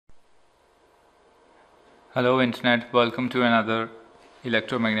Hello Internet, welcome to another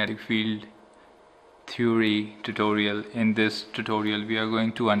electromagnetic field theory tutorial. In this tutorial we are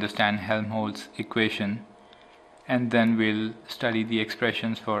going to understand Helmholtz equation and then we'll study the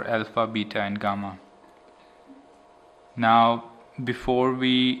expressions for alpha, beta and gamma. Now before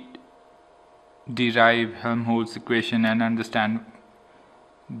we derive Helmholtz equation and understand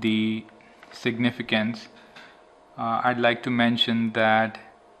the significance, I'd like to mention that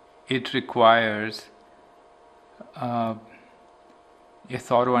it requires a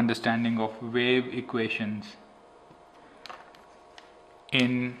thorough understanding of wave equations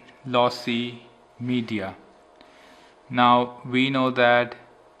in lossy media. Now we know that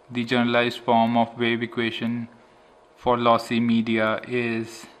the generalized form of wave equation for lossy media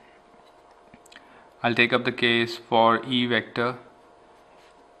is, I'll take up the case for E vector.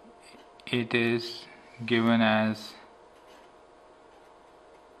 It is given as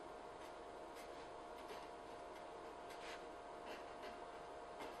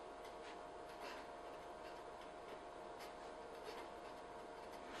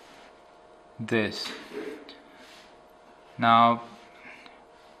this. Now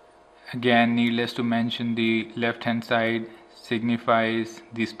again, needless to mention, the left hand side signifies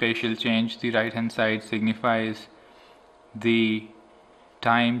the spatial change, the right hand side signifies the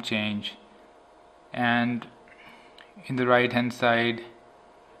time change, and in the right hand side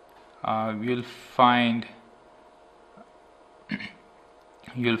you'll find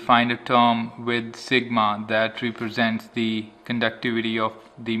a term with sigma that represents the conductivity of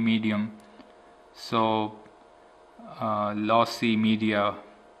the medium. So lossy media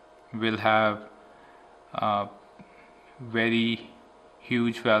will have a very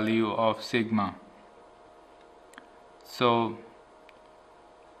huge value of sigma. So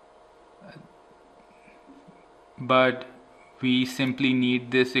but we simply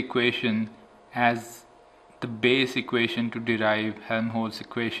need this equation as the base equation to derive Helmholtz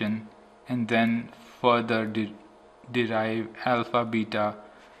equation and then further derive alpha, beta,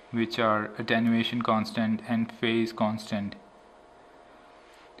 which are attenuation constant and phase constant.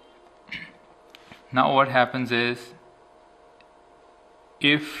 Now what happens is,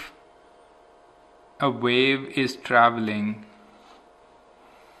 if a wave is traveling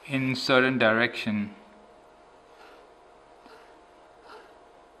in certain direction,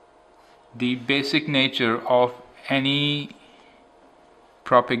 the basic nature of any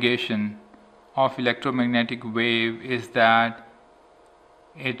propagation of electromagnetic wave is that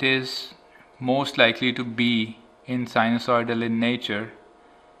it is most likely to be in sinusoidal in nature,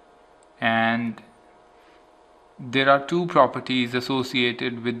 and there are two properties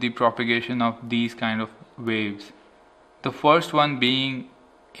associated with the propagation of these kind of waves. The first one being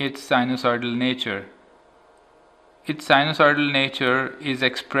its sinusoidal nature. Its sinusoidal nature is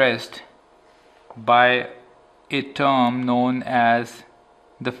expressed by a term known as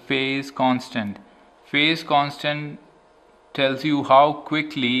the phase constant. Phase constant tells you how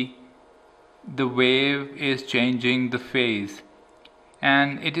quickly the wave is changing the phase,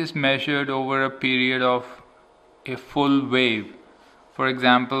 and it is measured over a period of a full wave. For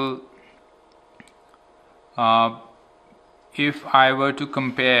example, if I were to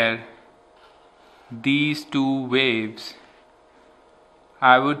compare these two waves,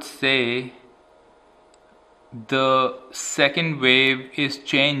 I would say the second wave is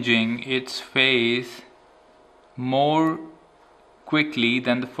changing its phase more quickly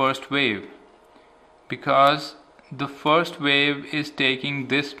than the first wave, because the first wave is taking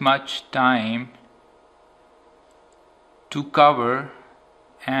this much time to cover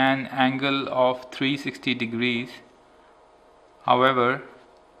an angle of 360 degrees. However,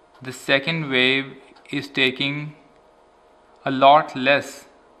 the second wave is taking a lot less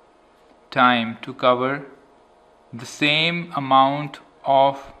time to cover the same amount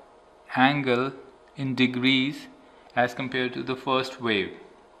of angle in degrees as compared to the first wave.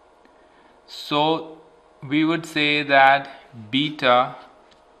 So we would say that beta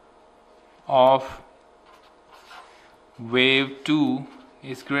of wave 2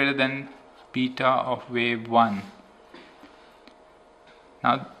 is greater than beta of wave 1.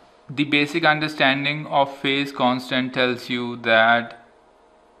 Now the basic understanding of phase constant tells you that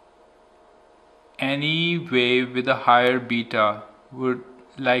any wave with a higher beta would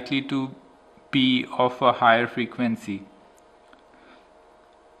likely to be of a higher frequency.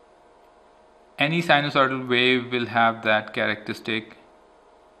 Any sinusoidal wave will have that characteristic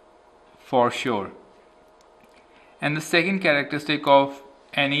for sure. And the second characteristic of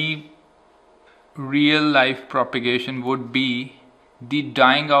any real life propagation would be the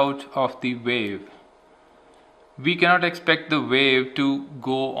dying out of the wave. We cannot expect the wave to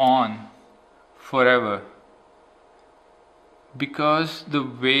go on forever. because the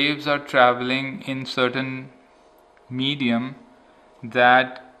waves are traveling in certain medium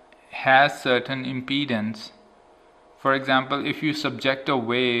that has certain impedance. For example, if you subject a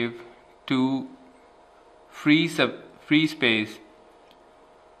wave to free space, free space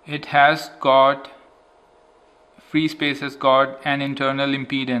has got an internal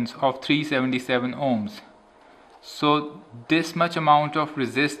impedance of 377 ohms. So this much amount of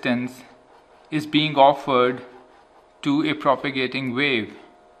resistance is being offered to a propagating wave.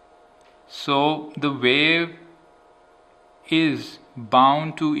 So the wave is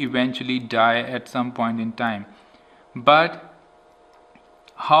bound to eventually die at some point in time. But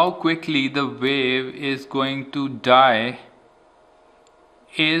how quickly the wave is going to die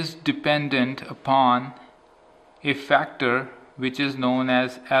is dependent upon a factor which is known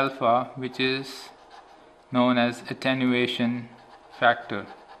as alpha, which is known as attenuation factor.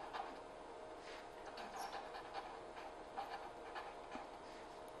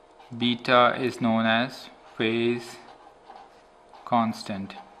 Beta is known as phase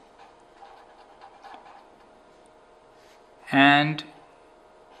constant. And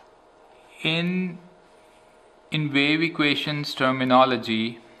in wave equations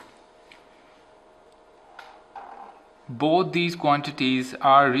terminology, both these quantities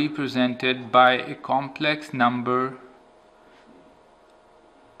are represented by a complex number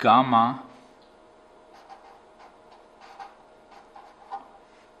gamma,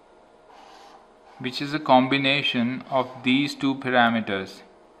 which is a combination of these two parameters,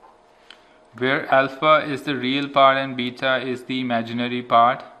 where alpha is the real part and beta is the imaginary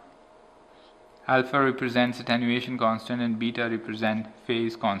part. Alpha represents attenuation constant and beta represents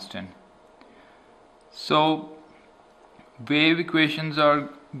phase constant. So wave equations are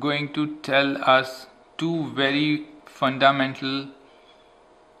going to tell us two very fundamental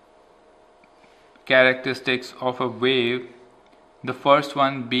characteristics of a wave. The first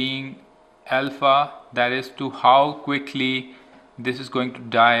one being alpha, that is to how quickly this is going to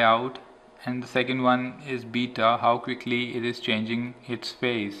die out, and the second one is beta, how quickly it is changing its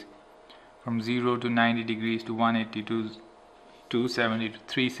phase from 0 to 90 degrees to 180 to 270 to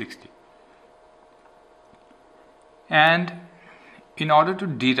 360. And in order to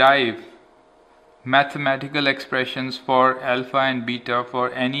derive mathematical expressions for alpha and beta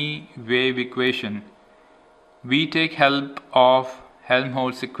for any wave equation, we take help of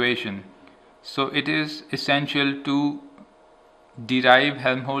Helmholtz equation. So it is essential to derive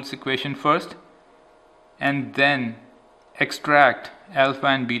Helmholtz equation first and then extract alpha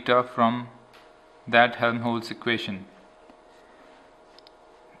and beta from that Helmholtz equation.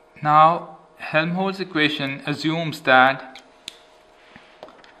 Now, Helmholtz equation assumes that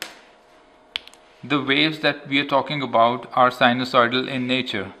the waves that we are talking about are sinusoidal in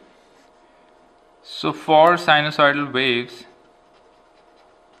nature. So for sinusoidal waves,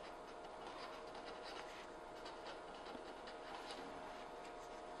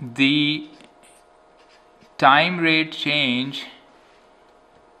 the time rate change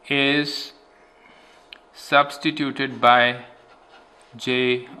is substituted by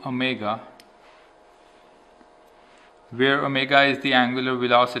j omega, where omega is the angular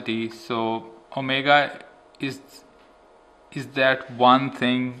velocity. So omega is that one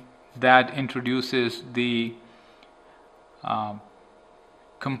thing that introduces the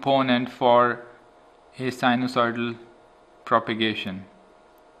component for a sinusoidal propagation.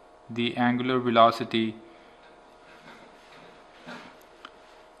 The angular velocity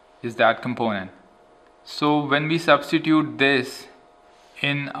is that component. So when we substitute this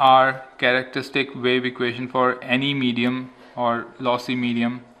in our characteristic wave equation for any medium or lossy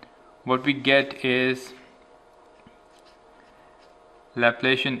medium, what we get is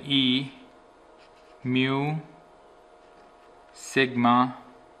Laplacian E mu sigma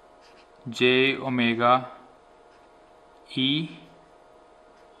j omega E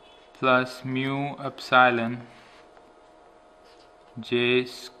plus mu epsilon j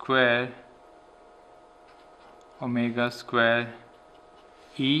square omega square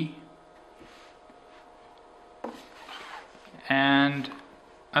E, and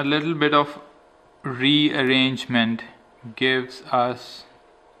a little bit of rearrangement gives us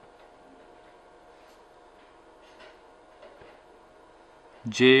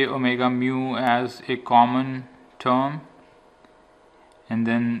j omega mu as a common term, and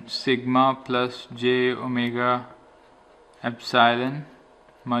then sigma plus j omega epsilon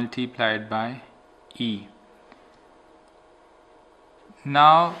multiplied by E.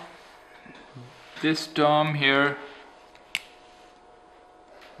 Now this term here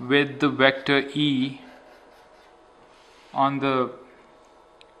with the vector E on the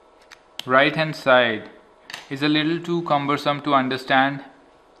right hand side is a little too cumbersome to understand,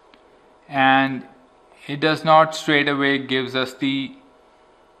 and it does not straight away gives us the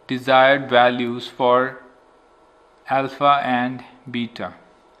desired values for alpha and beta.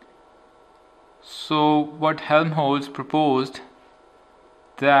 So what Helmholtz proposed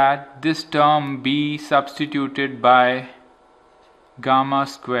that this term be substituted by gamma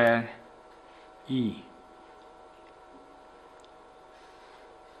square E.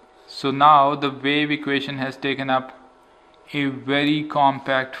 So now the wave equation has taken up a very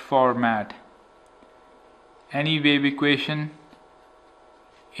compact format. Any wave equation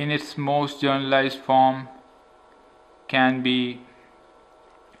in its most generalized form can be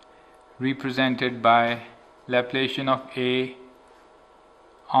represented by Laplacian of A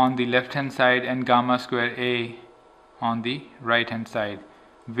on the left hand side and gamma square A on the right hand side,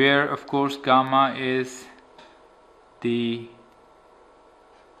 where of course gamma is the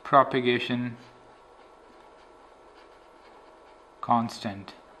propagation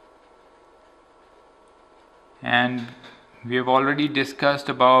constant. And we have already discussed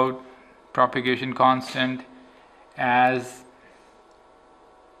about propagation constant as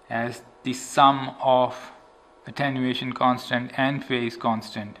the sum of attenuation constant and phase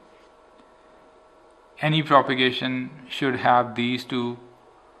constant. Any propagation should have these two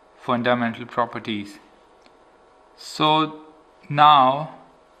fundamental properties. So now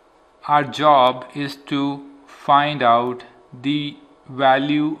our job is to find out the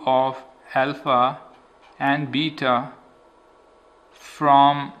value of alpha and beta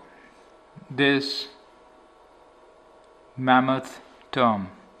from this mammoth term.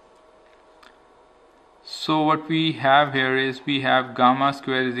 So what we have here is we have gamma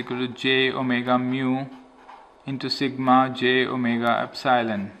square is equal to j omega mu into sigma j omega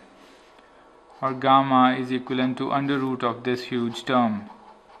epsilon, or gamma is equivalent to under root of this huge term.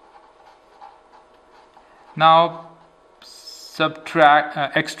 Now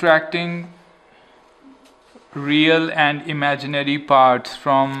extracting real and imaginary parts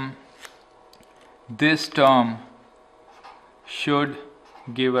from this term should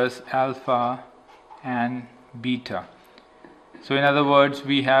give us alpha and beta. So in other words,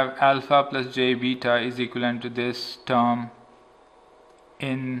 we have alpha plus j beta is equivalent to this term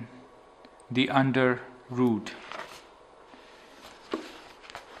in the under root.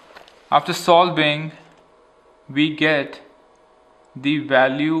 After solving, we get the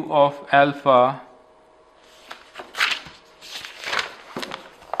value of alpha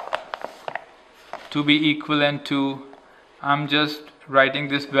to be equivalent to, I'm just writing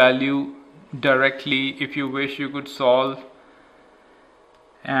this value directly. If you wish, you could solve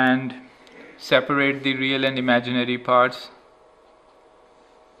and separate the real and imaginary parts.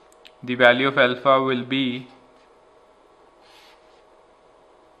 The value of alpha will be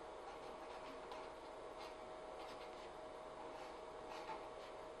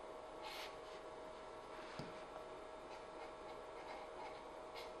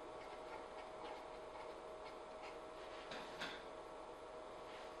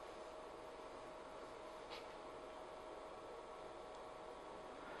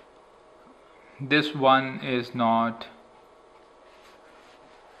this one is not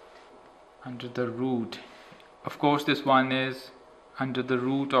under the root. Of course, this one is under the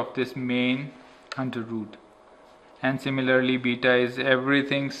root of this main under root, and similarly beta is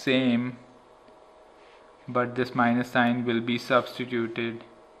everything same, but this minus sign will be substituted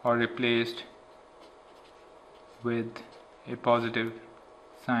or replaced with a positive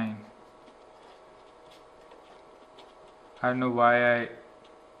sign. I don't know why I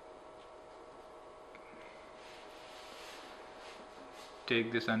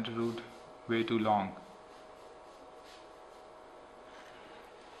take this under root way too long.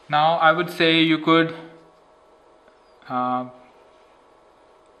 Now I would say you could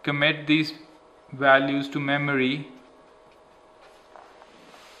commit these values to memory,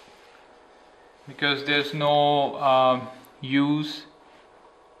 because there's no use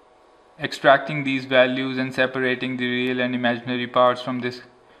extracting these values and separating the real and imaginary parts from this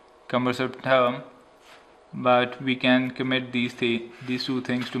cumbersome term, but we can commit these two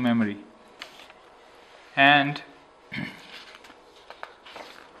things to memory. And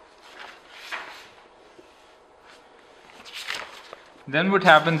then what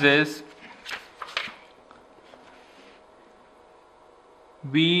happens is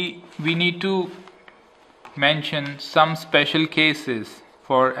we need to mention some special cases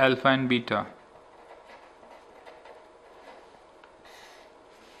for alpha and beta.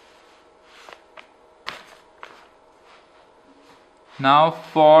 Now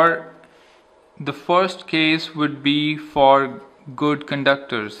for the first case would be for good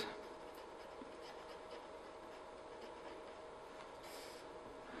conductors.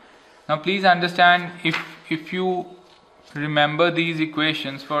 Now please understand, if you remember these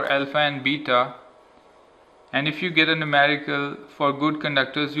equations for alpha and beta, and if you get a numerical for good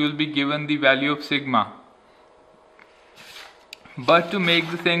conductors, you will be given the value of sigma. But to make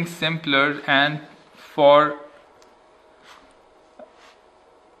the thing simpler and for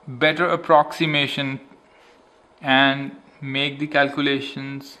better approximation and make the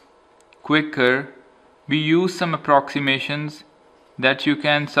calculations quicker, we use some approximations that you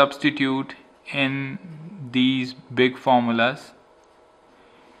can substitute in these big formulas.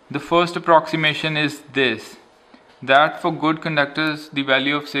 The first approximation is this, that for good conductors the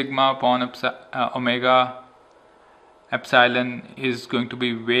value of sigma upon omega epsilon is going to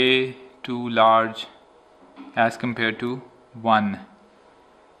be way too large as compared to 1,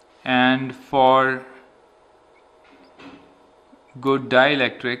 and for good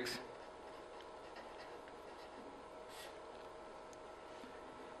dielectrics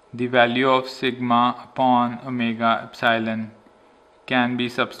the value of sigma upon omega epsilon can be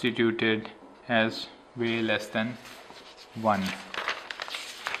substituted as way less than 1.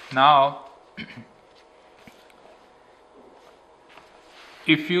 Now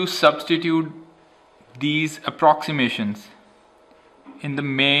if you substitute these approximations in the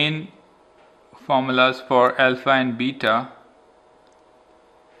main formulas for alpha and beta,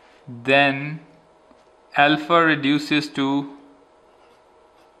 then alpha reduces to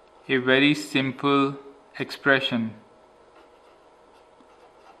a very simple expression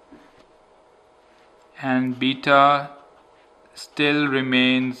and beta still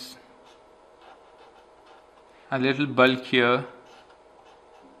remains a little bulkier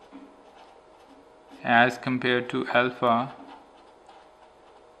as compared to alpha,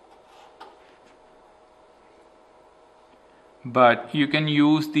 but you can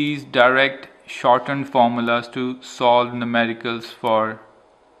use these direct shortened formulas to solve numericals for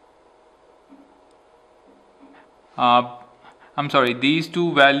these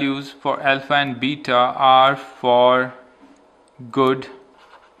two values for alpha and beta are for good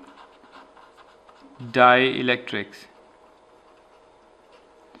dielectrics.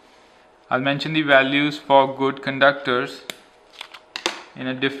 I'll mention the values for good conductors in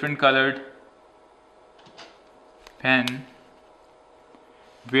a different colored pen,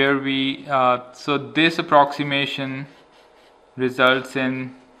 where we so this approximation results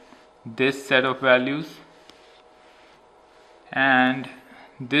in this set of values, and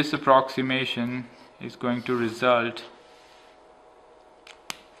this approximation is going to result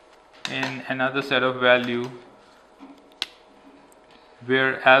in another set of value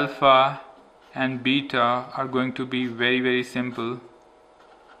where alpha and beta are going to be very, very simple.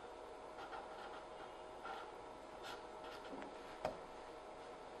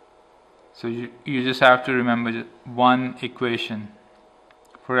 So you just have to remember one equation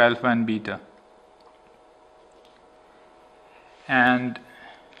for alpha and beta. And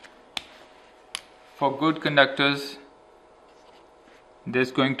for good conductors,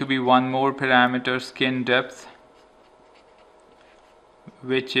 there's going to be one more parameter, skin depth,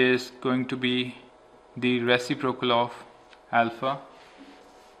 which is going to be the reciprocal of alpha.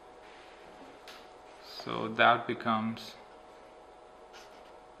 So that becomes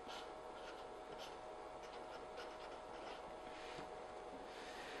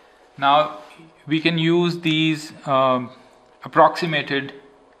now we can use these approximated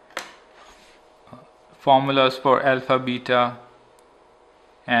formulas for alpha, beta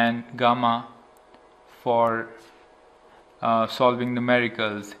and gamma for solving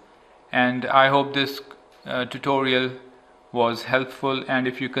numericals. And I hope this tutorial was helpful, and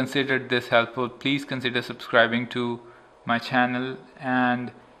if you considered this helpful, please consider subscribing to my channel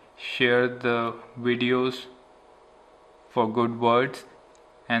and share the videos for good words.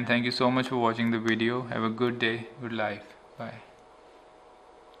 And thank you so much for watching the video. Have a good day, good life. Bye.